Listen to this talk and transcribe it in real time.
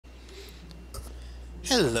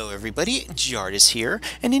Hello everybody, Jardis here,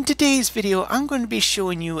 and in today's video I'm going to be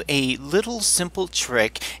showing you a little simple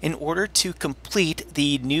trick in order to complete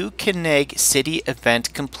the new Kaineng City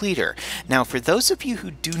event completer. Now for those of you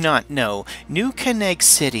who do not know, New Kaineng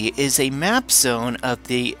City is a map zone of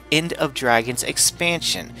the End of Dragons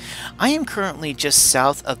expansion. I am currently just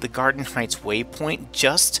south of the Garden Heights waypoint,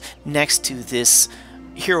 just next to this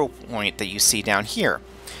hero point that you see down here.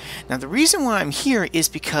 Now the reason why I'm here is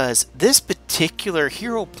because this particular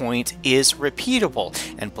hero point is repeatable,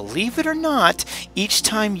 and believe it or not, each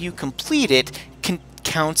time you complete it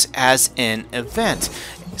counts as an event.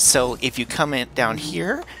 So if you come in down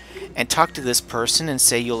here and talk to this person and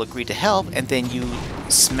say you'll agree to help, and then you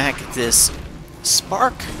smack this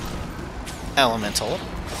spark elemental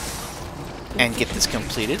and get this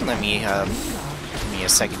completed. Let me give me a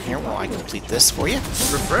second here while I complete this for you.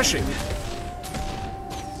 Refreshing.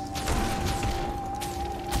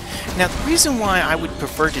 Now, the reason why I would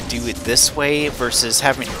prefer to do it this way versus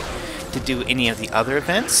having to do any of the other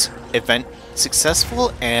events, event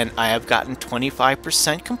successful, and I have gotten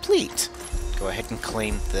 25% complete. Go ahead and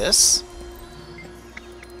claim this.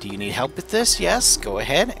 Do you need help with this? Yes, go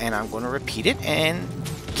ahead, and I'm going to repeat it and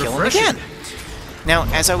kill him again. Now,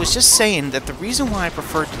 as I was just saying, that the reason why I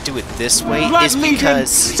prefer to do it this way is because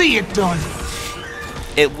see it done.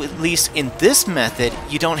 at least in this method,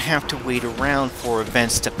 you don't have to wait around for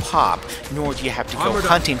events to pop, nor do you have to go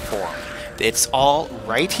hunting for them. It's all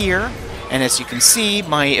right here, and as you can see,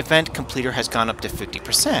 my event completer has gone up to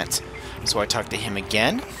 50%. So I talk to him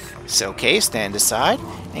again. It's okay, stand aside,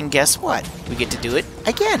 and guess what? We get to do it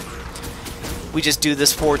again. We just do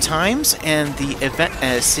this 4 times, and the event,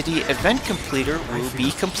 city event completer will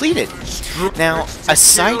be completed. Now, a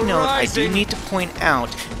side note, I do need to point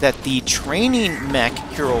out that the training mech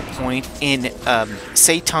hero point in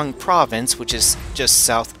Setong province, which is just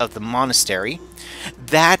south of the monastery,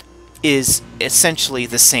 that is essentially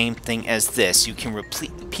the same thing as this. You can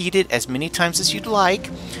repeat it as many times as you'd like,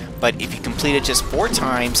 but if you complete it just 4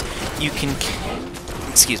 times, you can,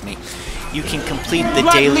 you can complete the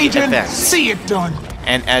daily events. See it done.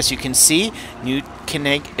 And as you can see, New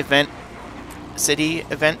Kaineng event, city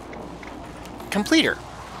event completer.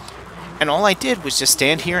 And all I did was just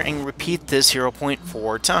stand here and repeat this hero point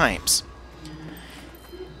 4 times.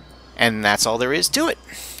 And that's all there is to it.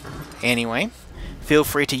 Anyway, feel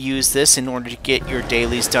free to use this in order to get your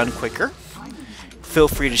dailies done quicker. Feel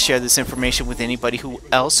free to share this information with anybody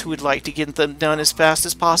else who would like to get them done as fast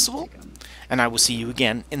as possible. And I will see you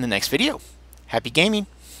again in the next video. Happy gaming!